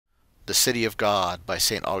The City of God, by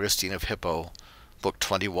St. Augustine of Hippo, Book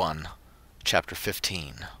 21, Chapter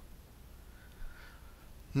 15.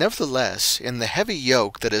 Nevertheless, in the heavy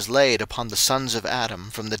yoke that is laid upon the sons of Adam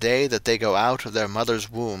from the day that they go out of their mother's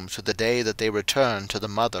womb to the day that they return to the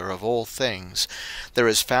mother of all things, there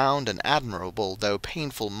is found an admirable though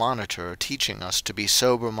painful monitor teaching us to be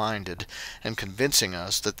sober-minded, and convincing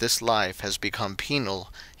us that this life has become penal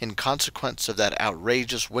in consequence of that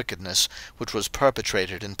outrageous wickedness which was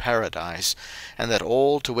perpetrated in paradise, and that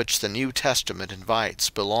all to which the New Testament invites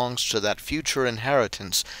belongs to that future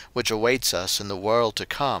inheritance which awaits us in the world to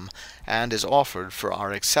come, and is offered for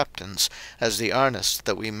our acceptance, as the earnest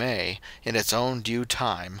that we may, in its own due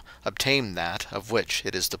time, obtain that of which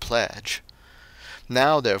it is the pledge.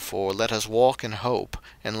 Now therefore let us walk in hope,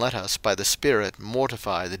 and let us by the Spirit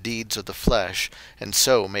mortify the deeds of the flesh, and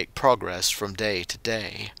so make progress from day to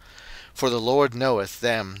day. For the Lord knoweth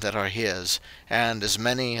them that are his, and as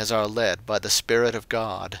many as are led by the Spirit of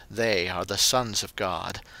God, they are the sons of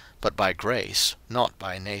God, but by grace, not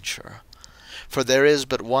by nature. For there is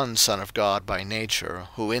but one Son of God by nature,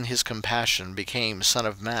 who in his compassion became Son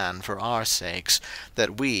of Man for our sakes,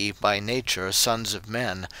 that we, by nature sons of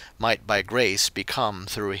men, might by grace become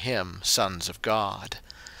through him sons of God.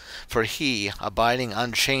 For he, abiding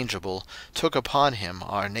unchangeable, took upon him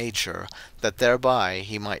our nature, that thereby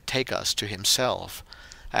he might take us to himself.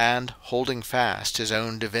 And, holding fast his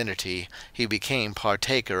own divinity, he became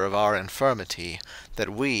partaker of our infirmity, that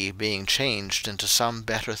we, being changed into some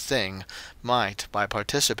better thing, might, by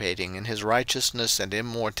participating in his righteousness and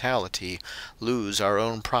immortality, lose our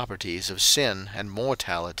own properties of sin and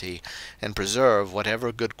mortality, and preserve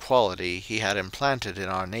whatever good quality he had implanted in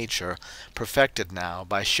our nature, perfected now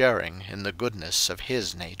by sharing in the goodness of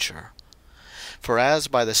his nature. For as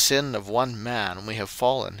by the sin of one man we have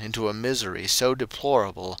fallen into a misery so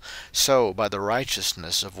deplorable, so by the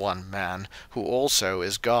righteousness of one man, who also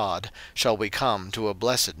is God, shall we come to a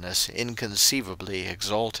blessedness inconceivably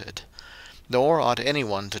exalted. Nor ought any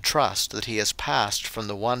one to trust that he has passed from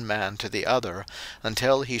the one man to the other,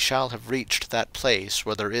 until he shall have reached that place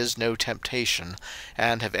where there is no temptation,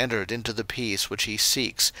 and have entered into the peace which he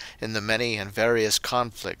seeks in the many and various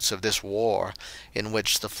conflicts of this war, in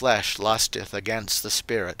which the flesh lusteth against the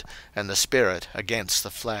Spirit, and the Spirit against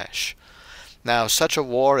the flesh. Now such a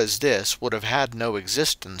war as this would have had no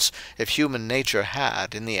existence, if human nature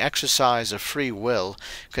had, in the exercise of free will,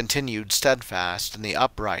 continued steadfast in the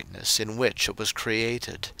uprightness in which it was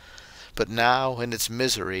created. But now in its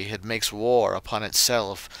misery it makes war upon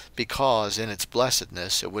itself, because in its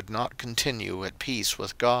blessedness it would not continue at peace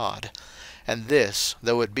with God. And this,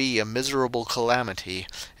 though it be a miserable calamity,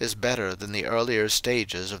 is better than the earlier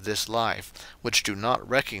stages of this life, which do not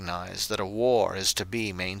recognize that a war is to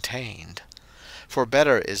be maintained. For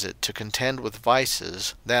better is it to contend with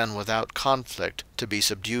vices, than without conflict to be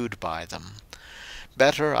subdued by them.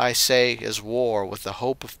 Better, I say, is war with the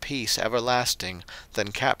hope of peace everlasting,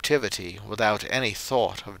 than captivity without any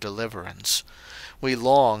thought of deliverance. We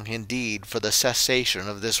long, indeed, for the cessation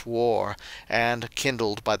of this war, and,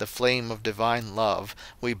 kindled by the flame of divine love,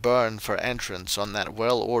 we burn for entrance on that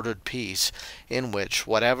well-ordered peace, in which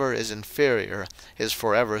whatever is inferior is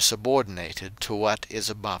forever subordinated to what is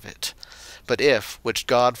above it. But if, which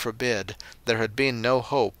God forbid, there had been no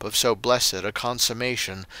hope of so blessed a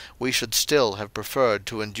consummation, we should still have preferred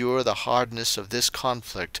to endure the hardness of this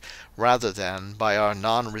conflict, rather than, by our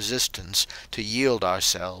non-resistance, to yield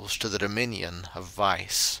ourselves to the dominion of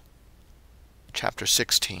vice. Chapter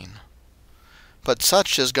 16. But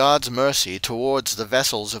such is God's mercy towards the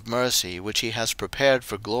vessels of mercy which he has prepared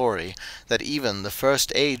for glory, that even the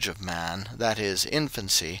first age of man, that is,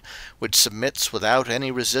 infancy, which submits without any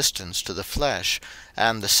resistance to the flesh,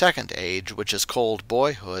 and the second age, which is called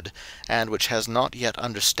boyhood, and which has not yet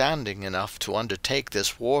understanding enough to undertake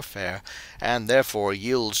this warfare, and therefore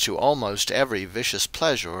yields to almost every vicious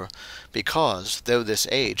pleasure, because, though this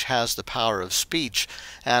age has the power of speech,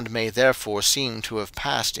 and may therefore seem to have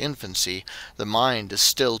passed infancy, the mind is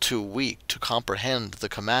still too weak to comprehend the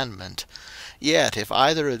commandment. Yet if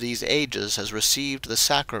either of these ages has received the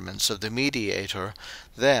sacraments of the Mediator,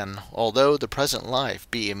 then, although the present life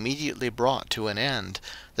be immediately brought to an end,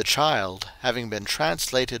 the child, having been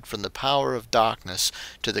translated from the power of darkness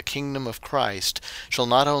to the kingdom of Christ, shall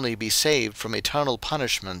not only be saved from eternal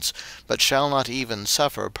punishments, but shall not even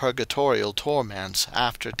suffer purgatorial torments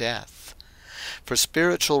after death. For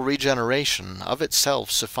spiritual regeneration of itself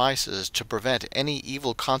suffices to prevent any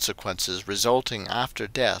evil consequences resulting after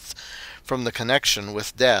death, from the connection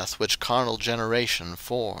with death which carnal generation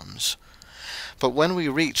forms. But when we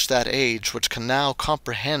reach that age which can now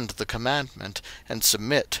comprehend the commandment, and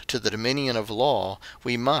submit to the dominion of law,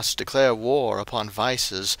 we must declare war upon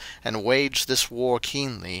vices, and wage this war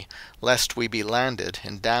keenly, lest we be landed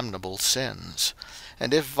in damnable sins.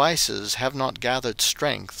 And if vices have not gathered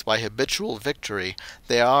strength by habitual victory,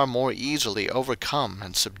 they are more easily overcome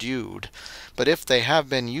and subdued. But if they have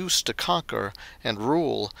been used to conquer and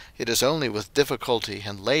rule, it is only with difficulty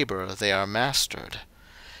and labor they are mastered.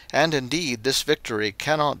 And indeed this victory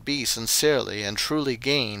cannot be sincerely and truly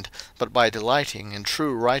gained but by delighting in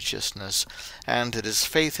true righteousness, and it is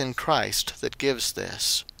faith in Christ that gives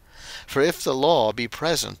this. For if the law be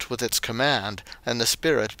present with its command, and the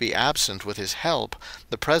Spirit be absent with his help,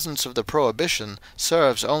 the presence of the prohibition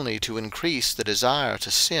serves only to increase the desire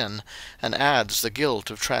to sin, and adds the guilt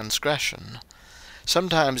of transgression.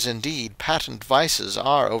 Sometimes indeed patent vices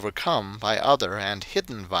are overcome by other and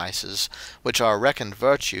hidden vices, which are reckoned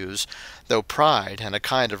virtues, though pride and a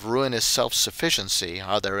kind of ruinous self-sufficiency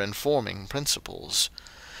are their informing principles.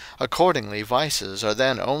 Accordingly vices are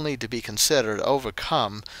then only to be considered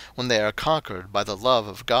overcome when they are conquered by the love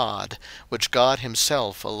of God, which God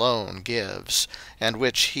himself alone gives, and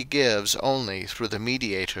which he gives only through the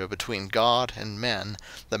mediator between God and men,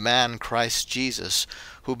 the man Christ Jesus,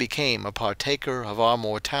 who became a partaker of our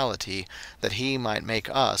mortality, that he might make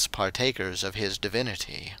us partakers of his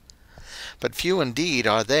divinity. But few indeed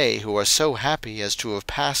are they who are so happy as to have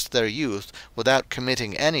passed their youth without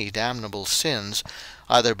committing any damnable sins,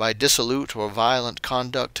 either by dissolute or violent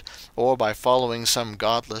conduct, or by following some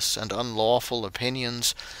godless and unlawful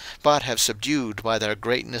opinions, but have subdued by their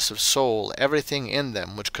greatness of soul everything in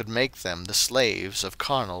them which could make them the slaves of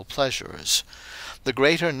carnal pleasures. The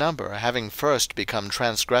greater number having first become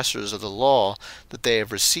transgressors of the law that they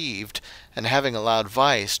have received, and having allowed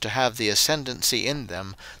vice to have the ascendancy in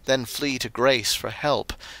them, then flee to grace for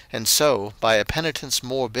help, and so, by a penitence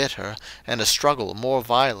more bitter, and a struggle more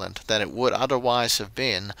violent than it would otherwise have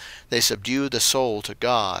been, they subdue the soul to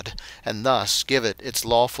God, and thus give it its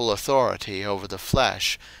lawful authority over the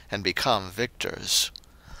flesh, and become victors.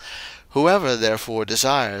 Whoever therefore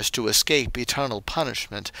desires to escape eternal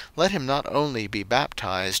punishment, let him not only be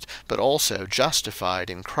baptized, but also justified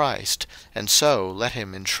in Christ, and so let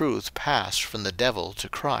him in truth pass from the devil to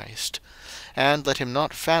Christ. And let him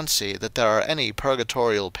not fancy that there are any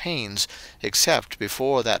purgatorial pains, except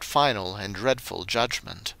before that final and dreadful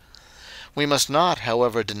judgment. We must not,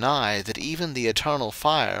 however, deny that even the eternal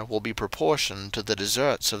fire will be proportioned to the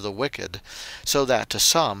deserts of the wicked, so that to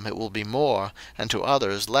some it will be more, and to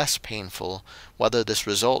others less painful, whether this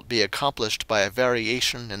result be accomplished by a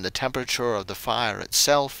variation in the temperature of the fire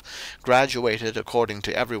itself, graduated according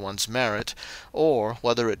to everyone's merit, or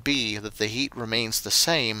whether it be that the heat remains the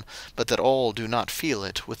same, but that all do not feel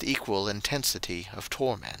it with equal intensity of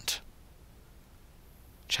torment.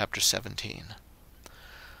 Chapter 17.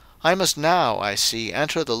 I must now, I see,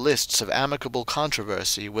 enter the lists of amicable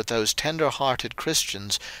controversy with those tender-hearted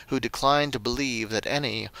Christians who decline to believe that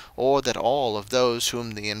any, or that all of those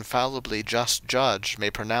whom the infallibly just judge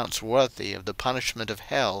may pronounce worthy of the punishment of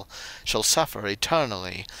hell, shall suffer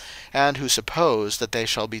eternally, and who suppose that they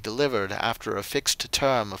shall be delivered after a fixed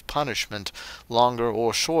term of punishment, longer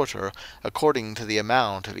or shorter, according to the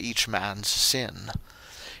amount of each man's sin.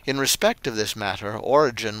 In respect of this matter,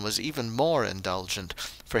 Origen was even more indulgent,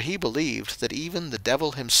 for he believed that even the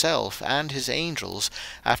devil himself and his angels,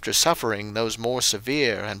 after suffering those more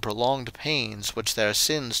severe and prolonged pains which their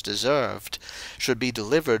sins deserved, should be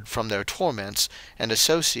delivered from their torments, and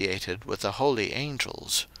associated with the holy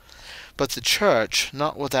angels. But the Church,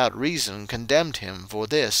 not without reason, condemned him for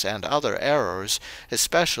this and other errors,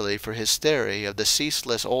 especially for his theory of the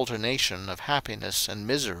ceaseless alternation of happiness and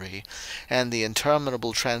misery, and the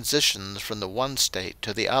interminable transitions from the one state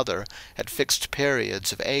to the other at fixed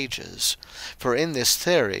periods of ages. For in this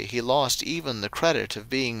theory he lost even the credit of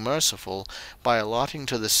being merciful, by allotting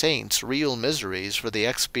to the saints real miseries for the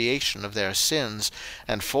expiation of their sins,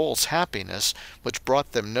 and false happiness, which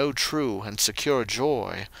brought them no true and secure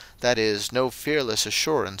joy, that is, no fearless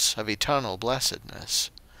assurance of eternal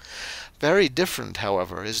blessedness. Very different,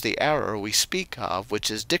 however, is the error we speak of,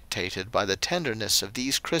 which is dictated by the tenderness of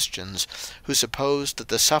these Christians, who suppose that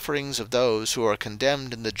the sufferings of those who are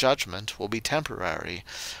condemned in the judgment will be temporary,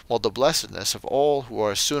 while the blessedness of all who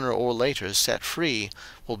are sooner or later set free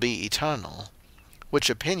will be eternal. Which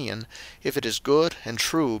opinion, if it is good and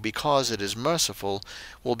true because it is merciful,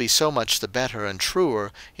 will be so much the better and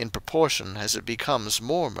truer in proportion as it becomes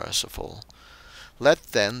more merciful.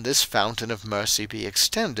 Let then this fountain of mercy be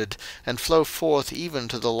extended, and flow forth even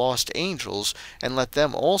to the lost angels, and let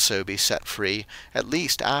them also be set free, at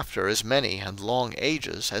least after as many and long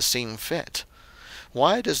ages as seem fit.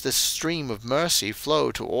 Why does this stream of mercy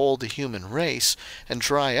flow to all the human race, and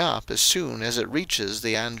dry up as soon as it reaches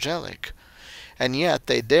the angelic? And yet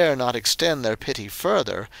they dare not extend their pity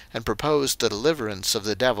further, and propose the deliverance of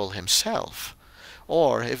the devil himself.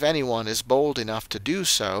 Or, if any one is bold enough to do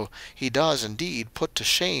so, he does indeed put to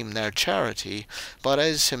shame their charity, but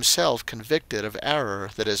is himself convicted of error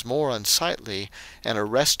that is more unsightly, and a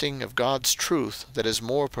wresting of God's truth that is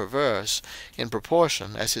more perverse, in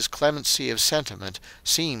proportion as his clemency of sentiment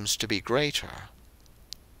seems to be greater.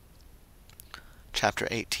 Chapter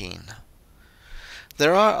 18.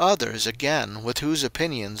 There are others, again, with whose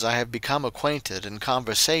opinions I have become acquainted in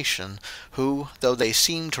conversation, who, though they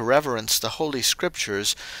seem to reverence the Holy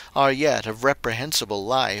Scriptures, are yet of reprehensible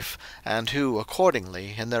life, and who,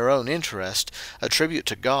 accordingly, in their own interest, attribute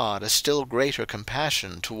to God a still greater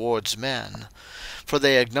compassion towards men. For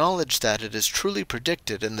they acknowledge that it is truly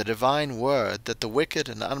predicted in the divine word that the wicked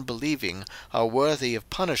and unbelieving are worthy of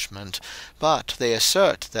punishment, but they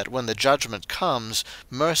assert that when the judgment comes,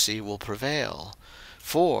 mercy will prevail.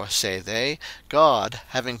 For, say they, God,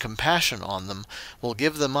 having compassion on them, will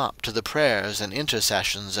give them up to the prayers and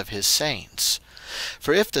intercessions of his saints.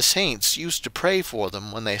 For if the saints used to pray for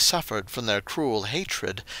them when they suffered from their cruel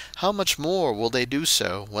hatred, how much more will they do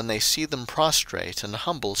so when they see them prostrate and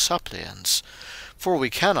humble suppliants? For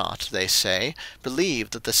we cannot, they say,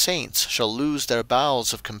 believe that the saints shall lose their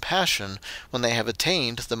bowels of compassion when they have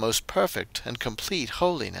attained the most perfect and complete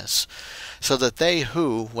holiness, so that they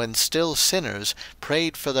who, when still sinners,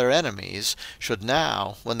 prayed for their enemies, should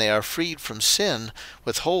now, when they are freed from sin,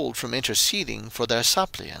 withhold from interceding for their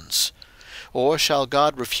suppliants. Or shall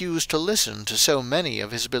God refuse to listen to so many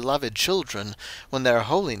of his beloved children, when their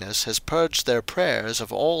holiness has purged their prayers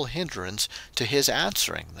of all hindrance to his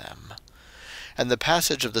answering them? And the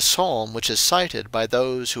passage of the psalm which is cited by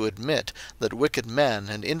those who admit that wicked men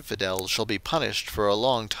and infidels shall be punished for a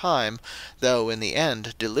long time, though in the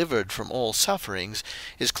end delivered from all sufferings,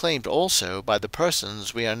 is claimed also by the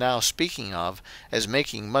persons we are now speaking of as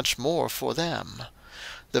making much more for them.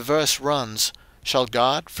 The verse runs, "Shall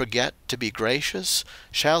God forget to be gracious?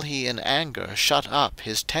 Shall he in anger shut up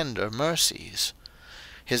his tender mercies?"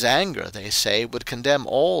 His anger, they say, would condemn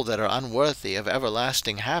all that are unworthy of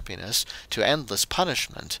everlasting happiness to endless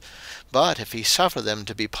punishment. But if he suffer them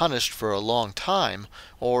to be punished for a long time,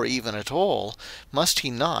 or even at all, must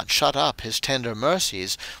he not shut up his tender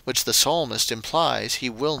mercies, which the psalmist implies he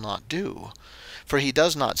will not do? For he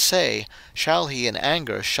does not say, "Shall he in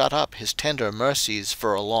anger shut up his tender mercies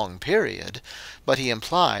for a long period?" but he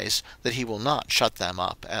implies that he will not shut them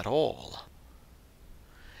up at all.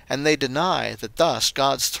 And they deny that thus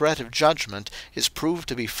God's threat of judgment is proved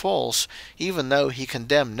to be false, even though he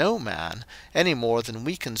condemn no man, any more than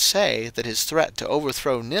we can say that his threat to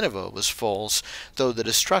overthrow Nineveh was false, though the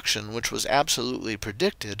destruction which was absolutely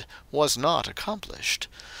predicted was not accomplished.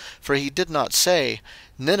 For he did not say,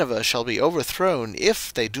 "Nineveh shall be overthrown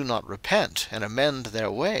if they do not repent and amend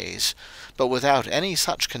their ways," but without any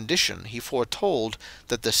such condition he foretold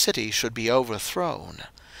that the city should be overthrown.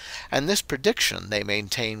 And this prediction, they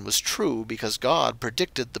maintain, was true because God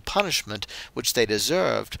predicted the punishment which they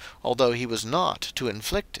deserved, although he was not to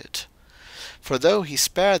inflict it. For though he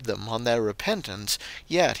spared them on their repentance,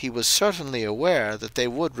 yet he was certainly aware that they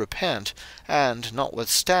would repent, and,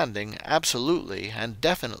 notwithstanding, absolutely and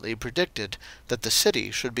definitely predicted that the city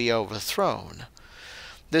should be overthrown.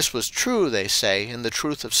 This was true, they say, in the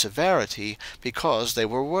truth of severity, because they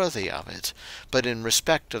were worthy of it, but in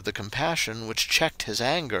respect of the compassion which checked his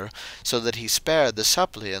anger, so that he spared the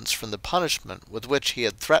suppliants from the punishment with which he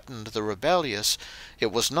had threatened the rebellious, it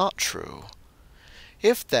was not true.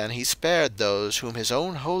 If then he spared those whom his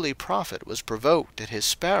own holy prophet was provoked at his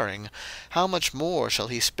sparing, how much more shall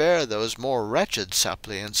he spare those more wretched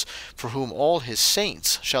suppliants, for whom all his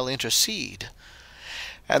saints shall intercede?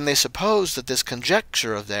 And they suppose that this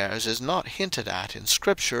conjecture of theirs is not hinted at in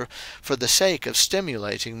Scripture, for the sake of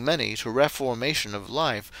stimulating many to reformation of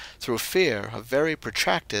life through fear of very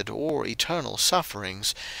protracted or eternal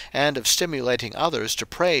sufferings, and of stimulating others to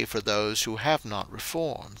pray for those who have not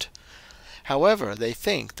reformed. However, they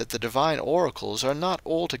think that the divine oracles are not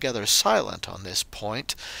altogether silent on this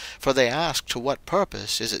point, for they ask to what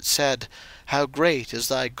purpose is it said, "How great is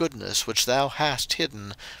thy goodness which thou hast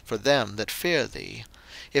hidden for them that fear thee,"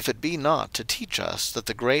 if it be not to teach us that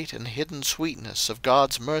the great and hidden sweetness of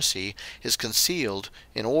God's mercy is concealed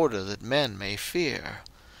in order that men may fear.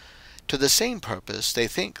 To the same purpose they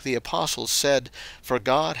think the Apostle said, For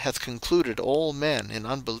God hath concluded all men in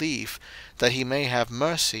unbelief, that he may have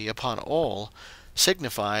mercy upon all,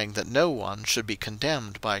 signifying that no one should be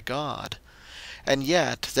condemned by God. And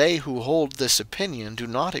yet they who hold this opinion do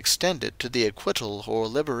not extend it to the acquittal or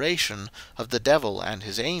liberation of the devil and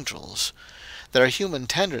his angels. Their human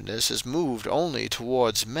tenderness is moved only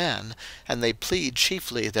towards men, and they plead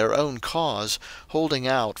chiefly their own cause, holding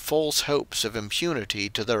out false hopes of impunity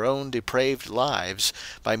to their own depraved lives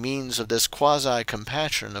by means of this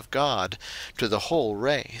quasi-compassion of God to the whole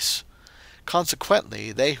race.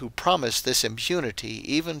 Consequently, they who promise this impunity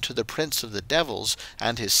even to the prince of the devils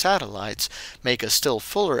and his satellites make a still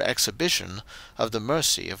fuller exhibition of the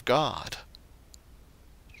mercy of God.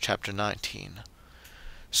 Chapter 19.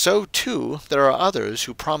 So, too, there are others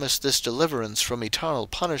who promise this deliverance from eternal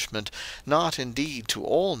punishment, not indeed to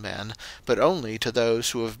all men, but only to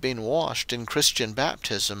those who have been washed in Christian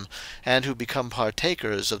baptism, and who become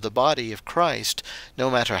partakers of the body of Christ, no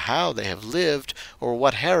matter how they have lived, or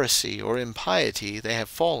what heresy or impiety they have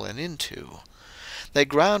fallen into. They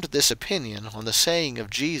ground this opinion on the saying of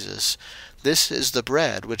Jesus, This is the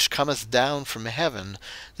bread which cometh down from heaven,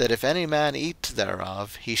 that if any man eat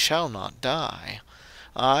thereof, he shall not die.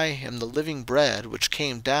 I am the living bread which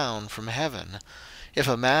came down from heaven. If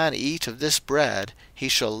a man eat of this bread, he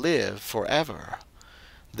shall live for ever.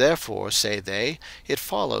 Therefore, say they, it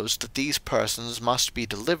follows that these persons must be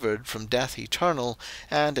delivered from death eternal,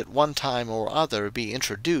 and at one time or other be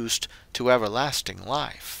introduced to everlasting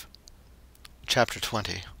life. Chapter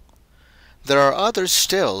 20. There are others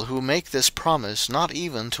still who make this promise not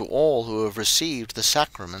even to all who have received the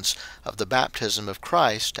sacraments of the baptism of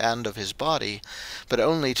Christ and of his body, but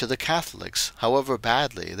only to the Catholics, however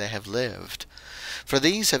badly they have lived. For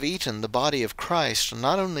these have eaten the body of Christ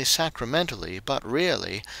not only sacramentally, but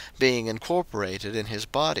really, being incorporated in his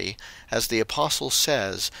body, as the Apostle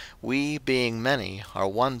says, We, being many, are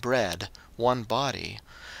one bread, one body.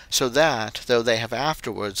 So that, though they have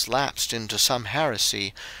afterwards lapsed into some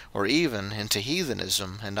heresy, or even into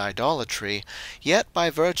heathenism and idolatry, yet by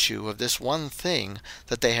virtue of this one thing,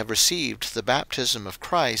 that they have received the baptism of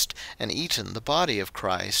Christ, and eaten the body of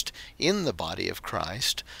Christ, in the body of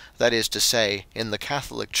Christ, that is to say, in the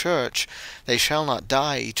Catholic Church, they shall not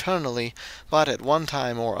die eternally, but at one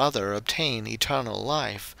time or other obtain eternal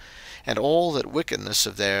life. And all that wickedness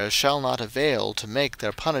of theirs shall not avail to make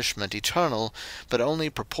their punishment eternal, but only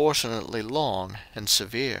proportionately long and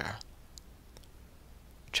severe.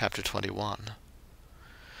 Chapter 21.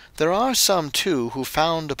 There are some too who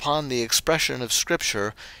found upon the expression of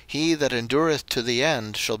Scripture, He that endureth to the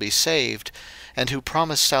end shall be saved, and who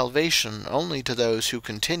promise salvation only to those who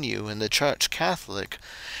continue in the Church Catholic.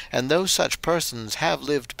 And though such persons have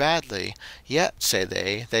lived badly, yet, say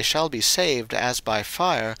they shall be saved as by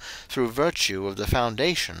fire, through virtue of the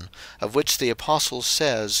foundation, of which the Apostle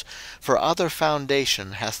says, For other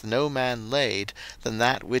foundation hath no man laid than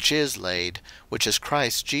that which is laid, which is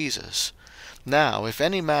Christ Jesus. Now if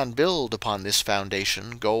any man build upon this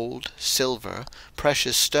foundation gold, silver,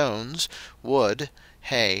 precious stones, wood,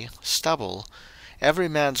 hay, stubble, every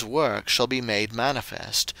man's work shall be made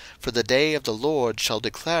manifest, for the day of the Lord shall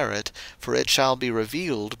declare it, for it shall be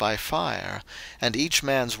revealed by fire, and each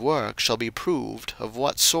man's work shall be proved of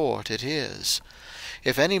what sort it is.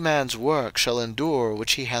 If any man's work shall endure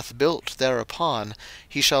which he hath built thereupon,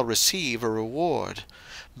 he shall receive a reward.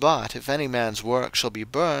 But if any man's work shall be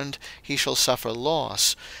burned, he shall suffer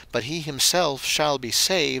loss, but he himself shall be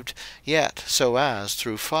saved, yet so as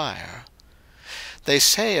through fire. They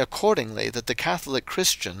say accordingly that the Catholic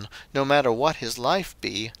Christian, no matter what his life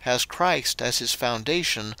be, has Christ as his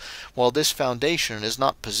foundation, while this foundation is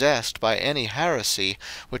not possessed by any heresy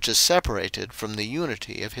which is separated from the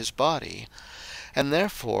unity of his body. And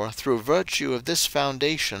therefore, through virtue of this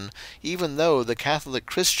foundation, even though the Catholic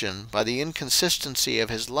Christian, by the inconsistency of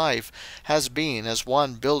his life, has been as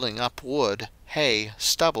one building up wood, hay,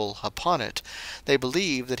 stubble upon it, they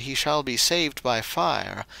believe that he shall be saved by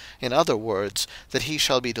fire, in other words, that he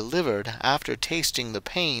shall be delivered after tasting the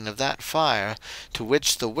pain of that fire, to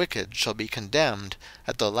which the wicked shall be condemned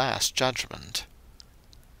at the last judgment.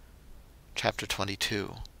 Chapter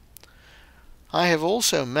 22. I have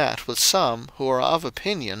also met with some who are of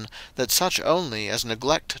opinion that such only as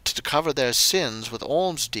neglect to cover their sins with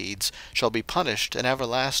almsdeeds shall be punished in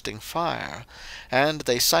everlasting fire, and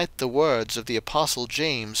they cite the words of the Apostle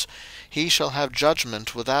James, He shall have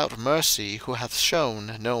judgment without mercy who hath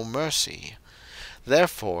shown no mercy.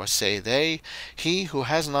 Therefore, say they, he who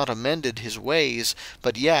has not amended his ways,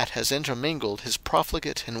 but yet has intermingled his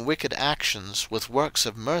profligate and wicked actions with works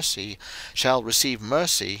of mercy, shall receive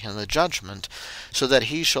mercy in the judgment, so that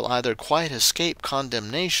he shall either quite escape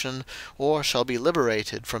condemnation, or shall be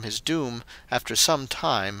liberated from his doom after some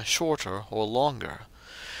time, shorter or longer.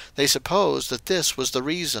 They suppose that this was the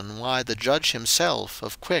reason why the judge himself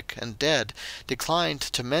of quick and dead declined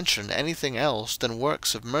to mention anything else than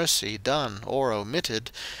works of mercy done or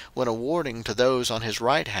omitted, when awarding to those on his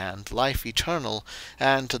right hand life eternal,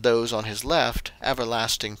 and to those on his left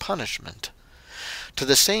everlasting punishment. To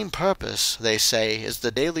the same purpose, they say, is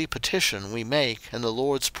the daily petition we make in the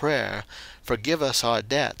Lord's Prayer, "Forgive us our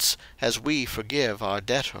debts, as we forgive our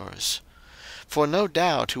debtors." For no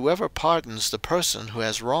doubt whoever pardons the person who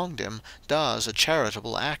has wronged him does a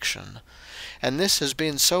charitable action. And this has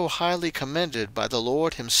been so highly commended by the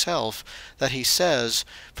Lord himself, that he says,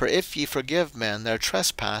 "For if ye forgive men their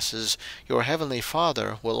trespasses, your heavenly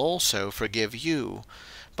Father will also forgive you.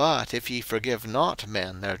 But if ye forgive not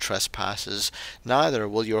men their trespasses, neither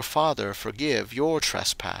will your Father forgive your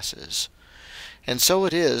trespasses." And so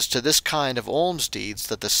it is to this kind of almsdeeds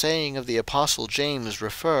that the saying of the Apostle James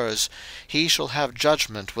refers, "He shall have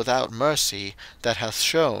judgment without mercy, that hath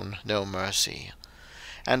shown no mercy."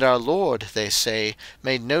 And our Lord, they say,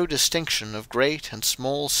 made no distinction of great and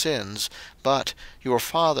small sins, but, "Your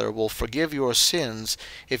Father will forgive your sins,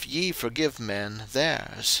 if ye forgive men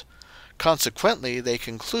theirs." Consequently, they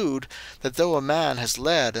conclude that though a man has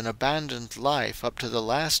led an abandoned life up to the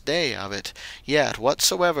last day of it, yet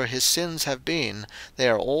whatsoever his sins have been, they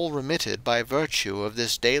are all remitted by virtue of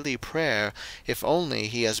this daily prayer, if only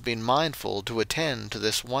he has been mindful to attend to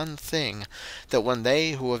this one thing, that when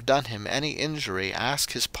they who have done him any injury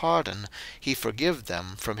ask his pardon, he forgive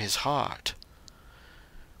them from his heart.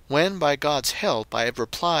 When by God's help I have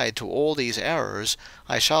replied to all these errors,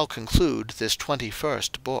 I shall conclude this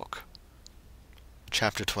 21st book.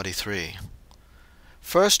 Chapter 23.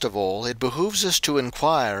 First of all, it behooves us to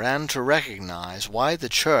inquire and to recognize why the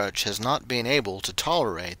Church has not been able to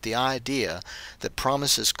tolerate the idea that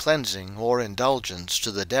promises cleansing or indulgence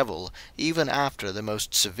to the devil even after the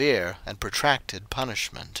most severe and protracted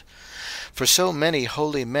punishment. For so many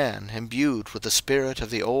holy men, imbued with the spirit of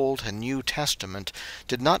the Old and New Testament,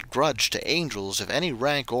 did not grudge to angels of any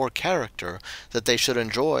rank or character that they should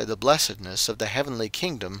enjoy the blessedness of the heavenly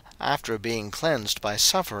kingdom after being cleansed by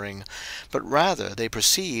suffering, but rather they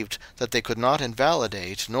perceived that they could not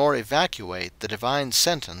invalidate nor evacuate the divine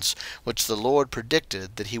sentence which the Lord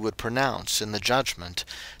predicted that he would pronounce in the judgment,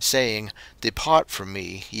 saying, "Depart from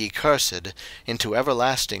me, ye cursed, into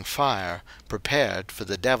everlasting fire, prepared for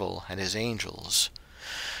the devil and his angels."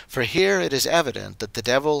 For here it is evident that the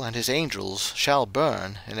devil and his angels shall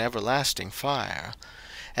burn in everlasting fire.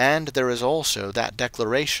 And there is also that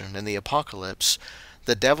declaration in the Apocalypse,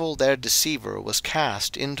 "The devil their deceiver was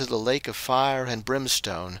cast into the lake of fire and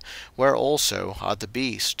brimstone, where also are the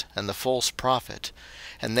beast and the false prophet,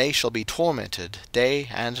 and they shall be tormented day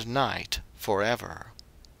and night forever."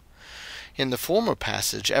 In the former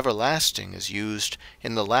passage everlasting is used,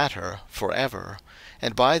 in the latter forever,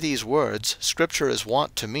 and by these words Scripture is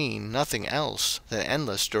wont to mean nothing else than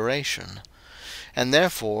endless duration. And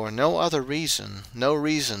therefore no other reason, no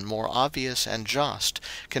reason more obvious and just,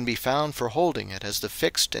 can be found for holding it as the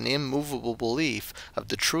fixed and immovable belief of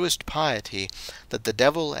the truest piety that the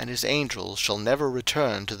devil and his angels shall never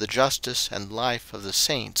return to the justice and life of the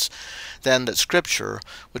saints, than that Scripture,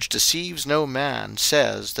 which deceives no man,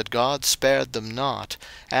 says that God spared them not,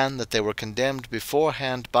 and that they were condemned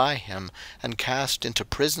beforehand by him, and cast into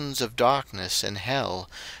prisons of darkness in hell,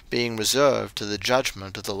 being reserved to the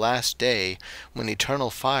judgment of the last day, when eternal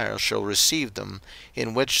fire shall receive them,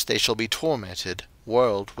 in which they shall be tormented,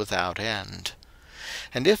 world without end.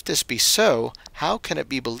 And if this be so, how can it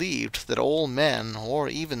be believed that all men, or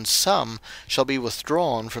even some, shall be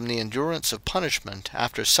withdrawn from the endurance of punishment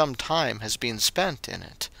after some time has been spent in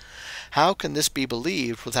it? How can this be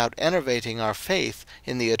believed without enervating our faith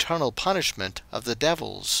in the eternal punishment of the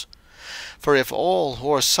devils? For if all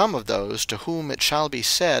or some of those to whom it shall be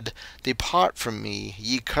said, "Depart from me,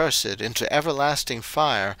 ye cursed, into everlasting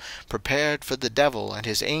fire, prepared for the devil and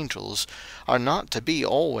his angels," are not to be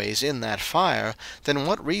always in that fire, then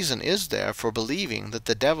what reason is there for believing that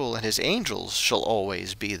the devil and his angels shall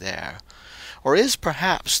always be there? Or is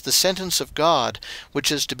perhaps the sentence of God,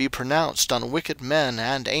 which is to be pronounced on wicked men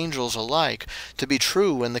and angels alike, to be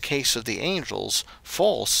true in the case of the angels,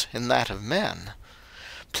 false in that of men?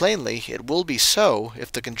 Plainly it will be so, if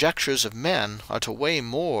the conjectures of men are to weigh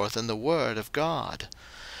more than the word of God.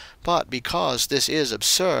 But because this is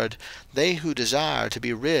absurd, they who desire to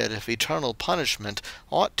be rid of eternal punishment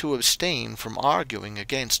ought to abstain from arguing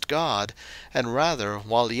against God, and rather,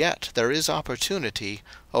 while yet there is opportunity,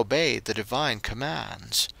 obey the divine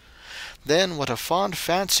commands. Then what a fond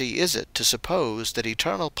fancy is it to suppose that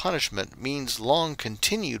eternal punishment means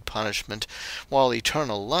long-continued punishment, while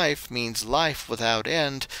eternal life means life without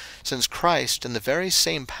end, since Christ in the very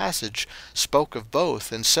same passage spoke of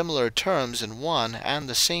both in similar terms in one and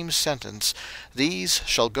the same sentence: "These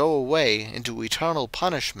shall go away into eternal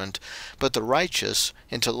punishment, but the righteous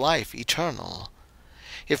into life eternal."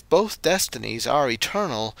 If both destinies are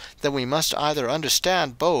eternal, then we must either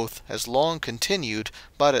understand both as long-continued,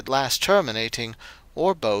 but at last terminating,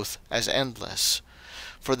 or both as endless.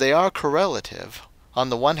 For they are correlative: on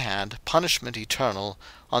the one hand, punishment eternal;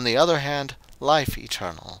 on the other hand, life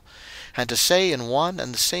eternal. And to say in one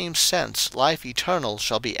and the same sense, life eternal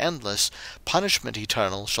shall be endless, punishment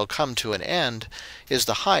eternal shall come to an end, is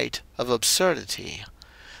the height of absurdity.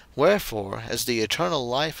 Wherefore, as the eternal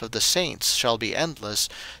life of the saints shall be endless,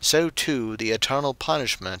 so too the eternal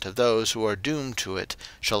punishment of those who are doomed to it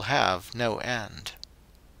shall have no end.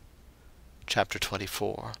 Chapter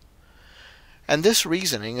 24. And this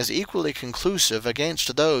reasoning is equally conclusive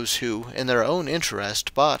against those who, in their own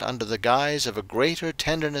interest, but under the guise of a greater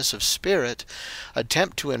tenderness of spirit,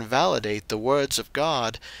 attempt to invalidate the words of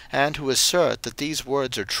God, and who assert that these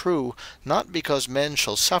words are true, not because men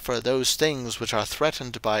shall suffer those things which are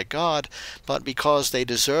threatened by God, but because they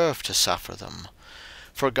deserve to suffer them.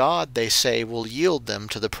 For God, they say, will yield them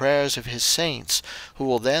to the prayers of his saints, who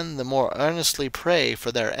will then the more earnestly pray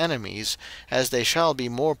for their enemies, as they shall be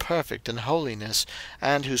more perfect in holiness,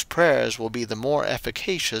 and whose prayers will be the more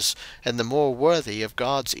efficacious and the more worthy of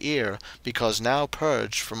God's ear, because now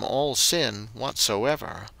purged from all sin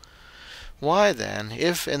whatsoever. Why then,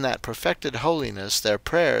 if in that perfected holiness their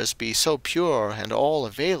prayers be so pure and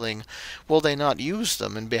all-availing, will they not use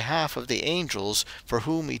them in behalf of the angels, for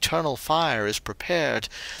whom eternal fire is prepared,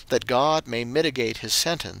 that God may mitigate his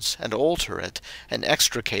sentence, and alter it, and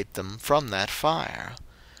extricate them from that fire?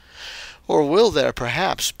 Or will there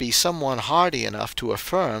perhaps be some one hardy enough to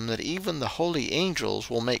affirm that even the holy angels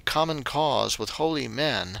will make common cause with holy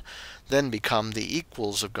men, then become the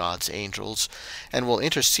equals of God's angels, and will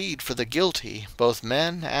intercede for the guilty, both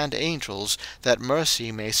men and angels, that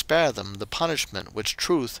mercy may spare them the punishment which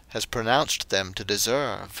truth has pronounced them to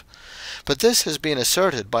deserve? But this has been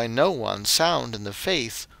asserted by no one sound in the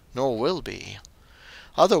faith, nor will be.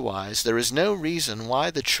 Otherwise there is no reason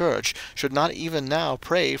why the Church should not even now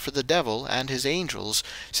pray for the devil and his angels,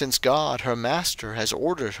 since God her Master has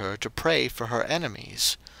ordered her to pray for her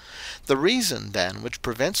enemies. The reason, then, which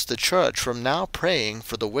prevents the Church from now praying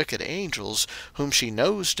for the wicked angels, whom she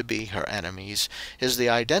knows to be her enemies, is the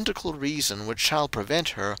identical reason which shall prevent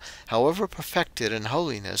her, however perfected in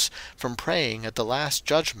holiness, from praying at the last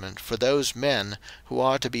judgment for those men who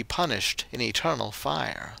are to be punished in eternal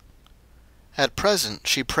fire. At present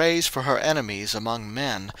she prays for her enemies among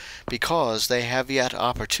men, because they have yet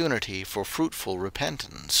opportunity for fruitful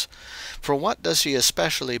repentance. For what does she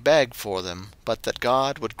especially beg for them, but that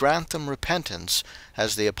God would grant them repentance,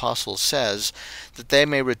 as the Apostle says, that they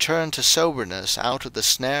may return to soberness out of the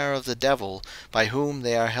snare of the devil, by whom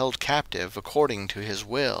they are held captive according to his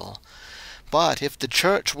will? But if the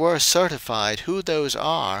Church were certified who those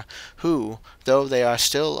are, who, though they are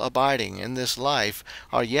still abiding in this life,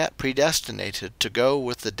 are yet predestinated to go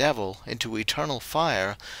with the devil into eternal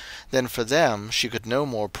fire, then for them she could no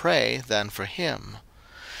more pray than for him.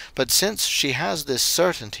 But since she has this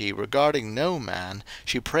certainty regarding no man,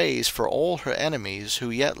 she prays for all her enemies who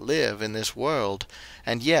yet live in this world,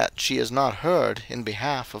 and yet she is not heard in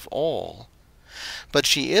behalf of all. But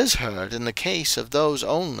she is heard in the case of those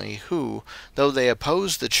only who, though they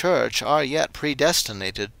oppose the Church, are yet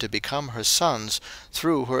predestinated to become her sons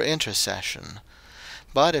through her intercession.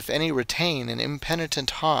 But if any retain an impenitent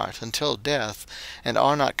heart until death, and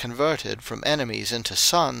are not converted from enemies into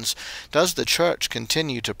sons, does the Church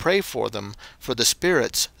continue to pray for them, for the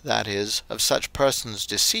spirits, that is, of such persons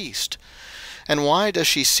deceased? And why does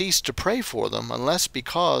she cease to pray for them, unless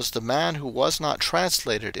because the man who was not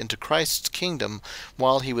translated into Christ's kingdom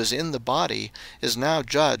while he was in the body is now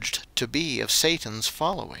judged to be of Satan's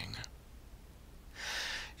following?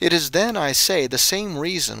 It is then, I say, the same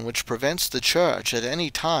reason which prevents the Church at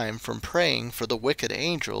any time from praying for the wicked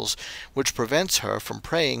angels, which prevents her from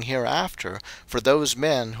praying hereafter for those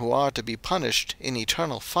men who are to be punished in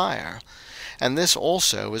eternal fire. And this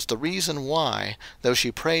also is the reason why, though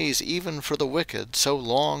she prays even for the wicked so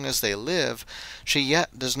long as they live, she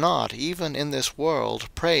yet does not even in this world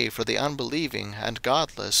pray for the unbelieving and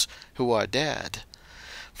godless who are dead.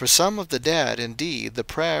 For some of the dead, indeed, the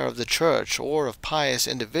prayer of the Church or of pious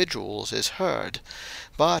individuals is heard,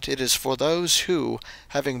 but it is for those who,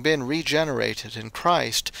 having been regenerated in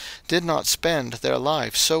Christ, did not spend their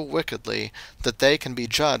life so wickedly that they can be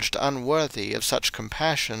judged unworthy of such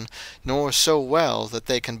compassion, nor so well that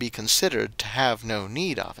they can be considered to have no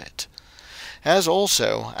need of it. As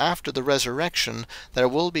also, after the resurrection, there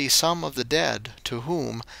will be some of the dead, to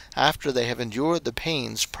whom, after they have endured the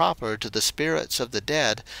pains proper to the spirits of the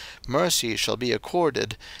dead, mercy shall be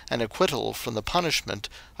accorded, and acquittal from the punishment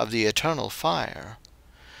of the eternal fire.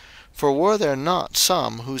 For were there not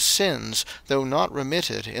some whose sins, though not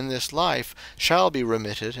remitted in this life, shall be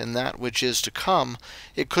remitted in that which is to come,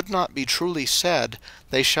 it could not be truly said,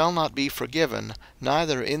 they shall not be forgiven,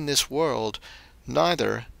 neither in this world,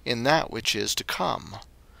 neither in that which is to come.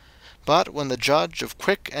 But when the Judge of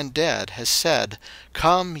quick and dead has said,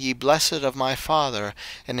 Come, ye blessed of my Father,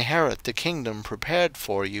 inherit the kingdom prepared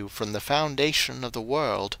for you from the foundation of the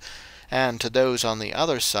world, and to those on the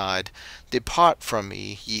other side, Depart from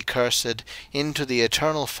me, ye cursed, into the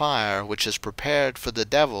eternal fire which is prepared for the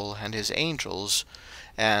devil and his angels,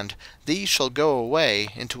 and these shall go away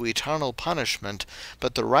into eternal punishment,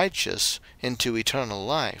 but the righteous into eternal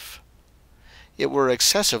life. It were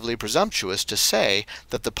excessively presumptuous to say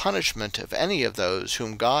that the punishment of any of those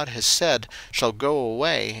whom God has said shall go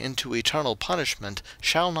away into eternal punishment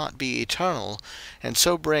shall not be eternal, and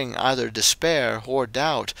so bring either despair or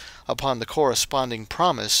doubt upon the corresponding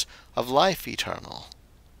promise of life eternal.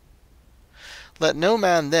 Let no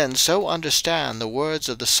man then so understand the words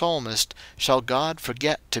of the psalmist, Shall God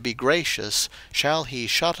forget to be gracious? Shall he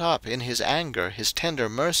shut up in his anger his tender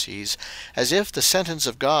mercies? As if the sentence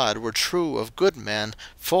of God were true of good men,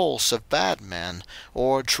 false of bad men,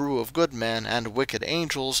 or true of good men and wicked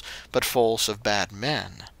angels, but false of bad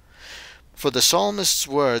men. For the psalmist's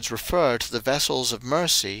words refer to the vessels of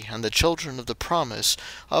mercy and the children of the promise,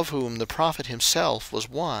 of whom the prophet himself was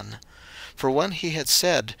one. For when he had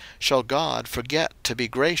said, Shall God forget to be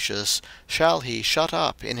gracious? Shall he shut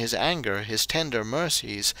up in his anger his tender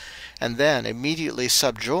mercies? And then immediately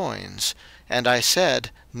subjoins, And I said,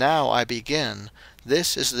 Now I begin.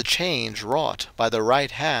 This is the change wrought by the right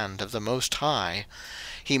hand of the Most High.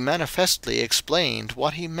 He manifestly explained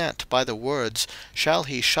what he meant by the words, Shall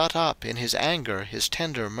he shut up in his anger his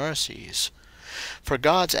tender mercies? For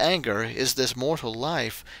God's anger is this mortal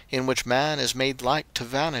life, in which man is made like to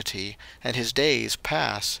vanity, and his days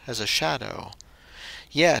pass as a shadow.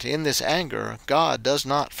 Yet in this anger God does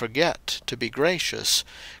not forget to be gracious,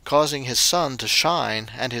 causing his sun to shine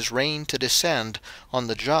and his rain to descend on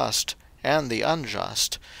the just and the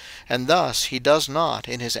unjust. And thus he does not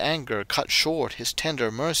in his anger cut short his tender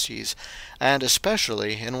mercies, and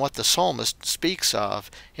especially in what the psalmist speaks of,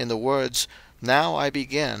 in the words, Now I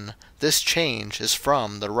begin. This change is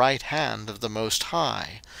from the right hand of the Most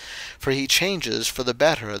High. For he changes for the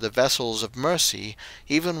better the vessels of mercy,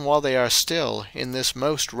 even while they are still in this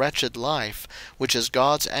most wretched life, which is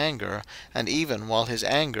God's anger, and even while his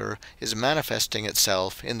anger is manifesting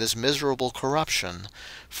itself in this miserable corruption.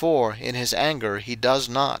 For in his anger he does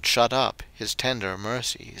not shut up his tender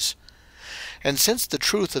mercies. And since the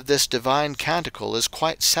truth of this divine canticle is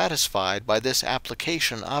quite satisfied by this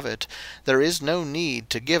application of it, there is no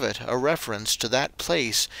need to give it a reference to that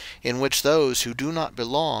place in which those who do not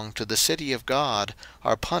belong to the city of God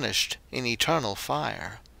are punished in eternal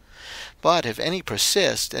fire. But if any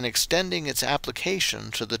persist in extending its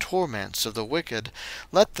application to the torments of the wicked,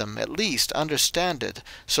 let them at least understand it,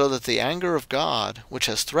 so that the anger of God, which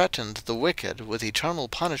has threatened the wicked with eternal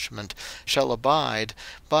punishment, shall abide,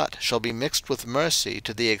 but shall be mixed with mercy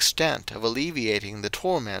to the extent of alleviating the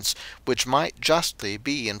torments which might justly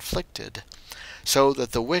be inflicted. So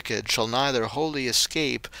that the wicked shall neither wholly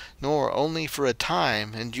escape, nor only for a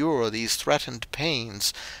time endure these threatened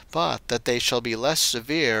pains, but that they shall be less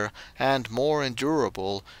severe and more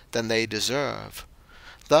endurable than they deserve.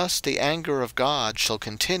 Thus the anger of God shall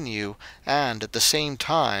continue, and at the same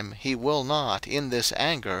time he will not, in this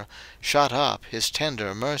anger, shut up his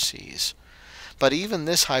tender mercies. But even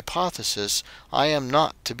this hypothesis I am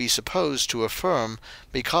not to be supposed to affirm,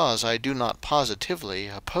 because I do not positively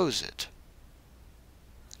oppose it.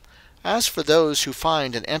 As for those who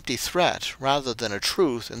find an empty threat rather than a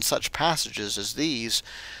truth in such passages as these,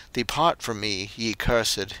 Depart from me, ye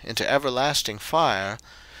cursed, into everlasting fire,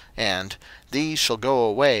 and these shall go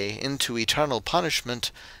away into eternal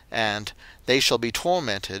punishment, and they shall be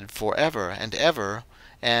tormented for ever and ever,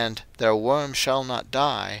 and their worm shall not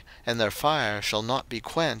die, and their fire shall not be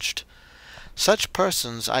quenched, Such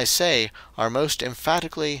persons, I say, are most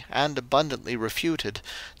emphatically and abundantly refuted,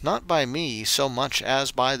 not by me so much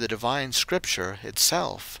as by the divine Scripture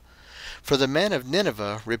itself. For the men of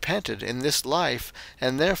Nineveh repented in this life,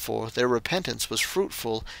 and therefore their repentance was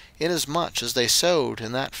fruitful, inasmuch as they sowed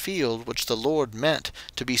in that field which the Lord meant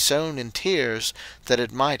to be sown in tears, that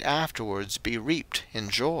it might afterwards be reaped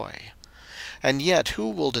in joy. And yet who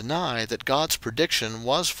will deny that God's prediction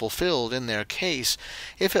was fulfilled in their case,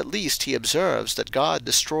 if at least he observes that God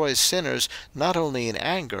destroys sinners not only in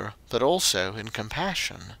anger, but also in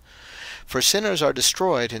compassion? For sinners are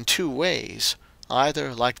destroyed in two ways.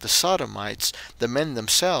 Either, like the Sodomites, the men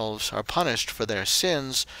themselves are punished for their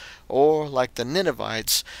sins, or, like the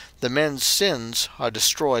Ninevites, the men's sins are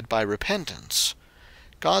destroyed by repentance.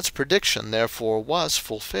 God's prediction, therefore, was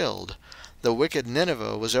fulfilled. The wicked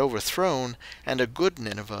Nineveh was overthrown, and a good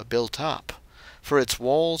Nineveh built up. For its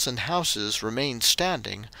walls and houses remained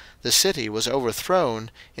standing, the city was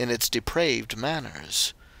overthrown in its depraved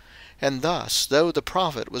manners. And thus, though the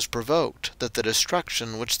prophet was provoked that the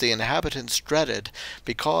destruction which the inhabitants dreaded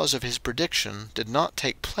because of his prediction did not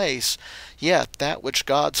take place, yet that which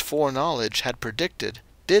God's foreknowledge had predicted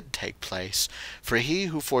did take place, for he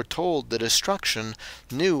who foretold the destruction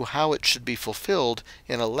knew how it should be fulfilled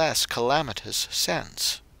in a less calamitous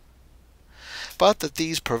sense. But that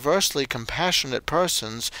these perversely compassionate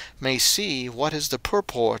persons may see what is the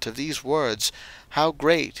purport of these words, "How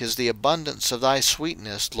great is the abundance of thy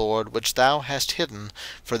sweetness, Lord, which thou hast hidden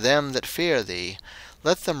for them that fear thee,"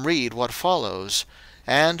 let them read what follows,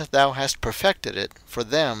 "And thou hast perfected it for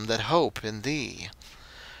them that hope in thee."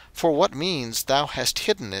 For what means thou hast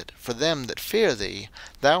hidden it for them that fear thee,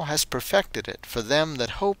 thou hast perfected it for them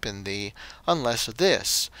that hope in thee, unless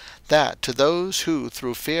this, that to those who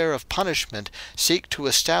through fear of punishment seek to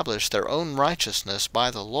establish their own righteousness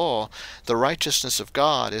by the law, the righteousness of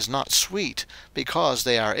God is not sweet, because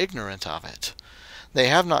they are ignorant of it. They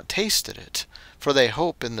have not tasted it, for they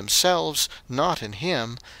hope in themselves, not in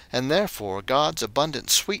him, and therefore God's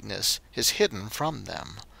abundant sweetness is hidden from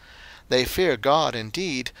them. They fear God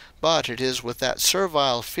indeed, but it is with that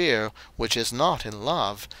servile fear which is not in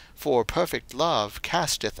love, for perfect love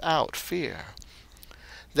casteth out fear.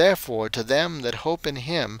 Therefore to them that hope in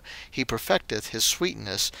him he perfecteth his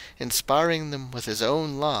sweetness, inspiring them with his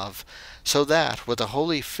own love, so that with a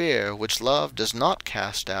holy fear which love does not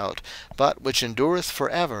cast out, but which endureth for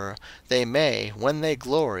ever, they may, when they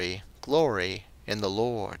glory, glory in the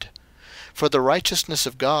Lord. For the righteousness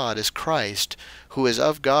of God is Christ, who is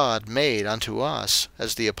of God made unto us,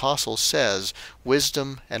 as the Apostle says,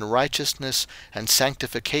 wisdom and righteousness and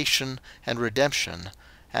sanctification and redemption,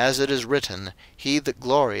 as it is written, He that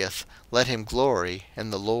glorieth, let him glory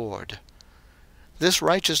in the Lord. This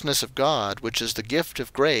righteousness of God, which is the gift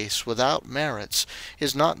of grace without merits,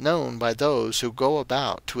 is not known by those who go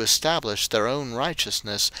about to establish their own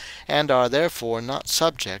righteousness, and are therefore not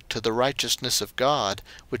subject to the righteousness of God,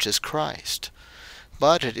 which is Christ.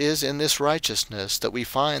 But it is in this righteousness that we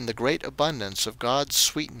find the great abundance of God's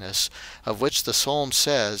sweetness, of which the Psalm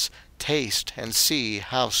says, Taste and see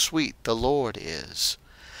how sweet the Lord is.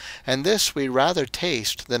 And this we rather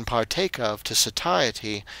taste than partake of to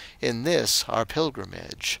satiety in this our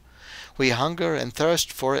pilgrimage. We hunger and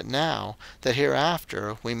thirst for it now, that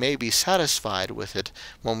hereafter we may be satisfied with it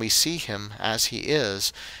when we see him as he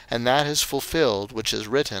is, and that is fulfilled which is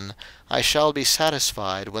written, I shall be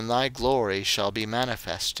satisfied when thy glory shall be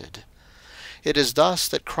manifested. It is thus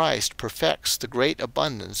that Christ perfects the great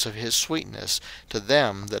abundance of his sweetness to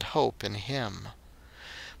them that hope in him.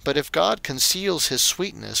 But if God conceals his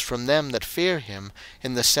sweetness from them that fear him,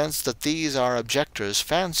 in the sense that these our objectors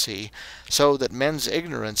fancy, so that men's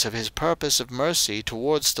ignorance of his purpose of mercy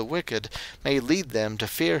towards the wicked may lead them to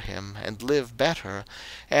fear him and live better,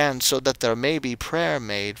 and so that there may be prayer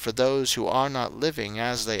made for those who are not living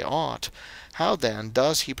as they ought, how then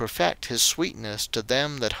does he perfect his sweetness to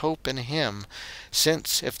them that hope in him,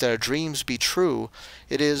 since, if their dreams be true,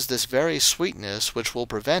 it is this very sweetness which will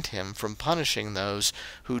prevent him from punishing those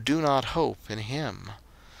who do not hope in him?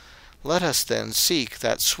 Let us then seek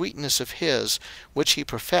that sweetness of his, which he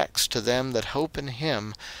perfects to them that hope in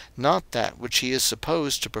him, not that which he is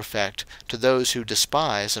supposed to perfect to those who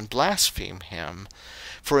despise and blaspheme him.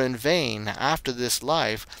 For in vain, after this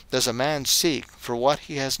life, does a man seek for what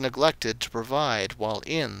he has neglected to provide while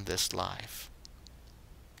in this life.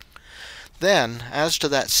 Then, as to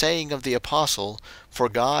that saying of the Apostle, For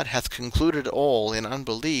God hath concluded all in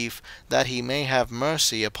unbelief, that he may have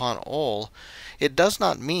mercy upon all, it does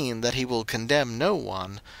not mean that he will condemn no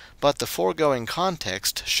one, but the foregoing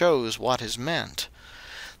context shows what is meant.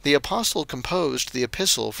 The apostle composed the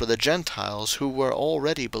epistle for the Gentiles who were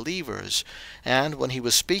already believers, and when he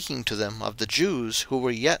was speaking to them of the Jews who were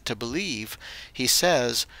yet to believe, he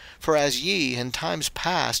says, For as ye in times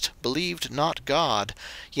past believed not God,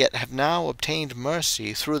 yet have now obtained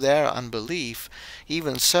mercy through their unbelief,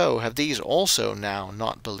 even so have these also now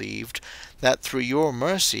not believed, that through your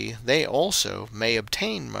mercy they also may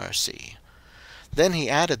obtain mercy. Then he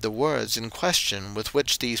added the words in question with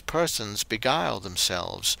which these persons beguile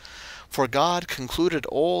themselves. For God concluded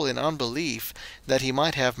all in unbelief, that he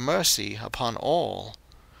might have mercy upon all.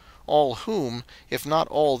 All whom, if not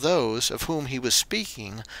all those of whom he was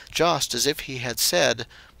speaking, just as if he had said,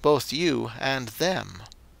 both you and them.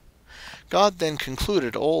 God then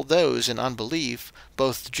concluded all those in unbelief,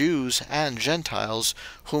 both Jews and Gentiles,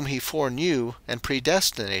 whom he foreknew and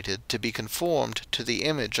predestinated to be conformed to the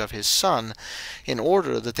image of his Son, in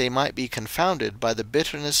order that they might be confounded by the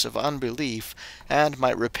bitterness of unbelief, and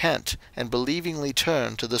might repent and believingly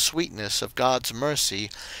turn to the sweetness of God's mercy,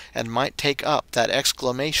 and might take up that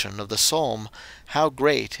exclamation of the psalm, How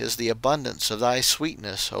great is the abundance of thy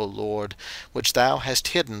sweetness, O Lord, which thou hast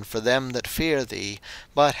hidden for them that fear thee,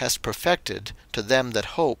 but hast perfected to them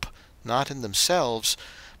that hope, not in themselves,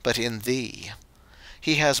 but in thee.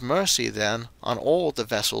 He has mercy, then, on all the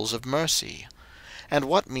vessels of mercy. And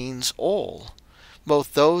what means all?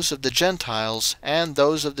 Both those of the Gentiles and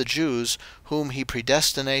those of the Jews, whom he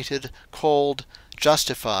predestinated, called,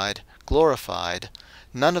 justified, glorified.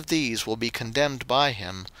 None of these will be condemned by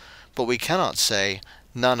him, but we cannot say,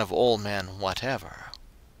 none of all men whatever.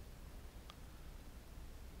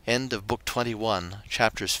 End of Book 21,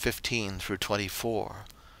 chapters 15 through 24.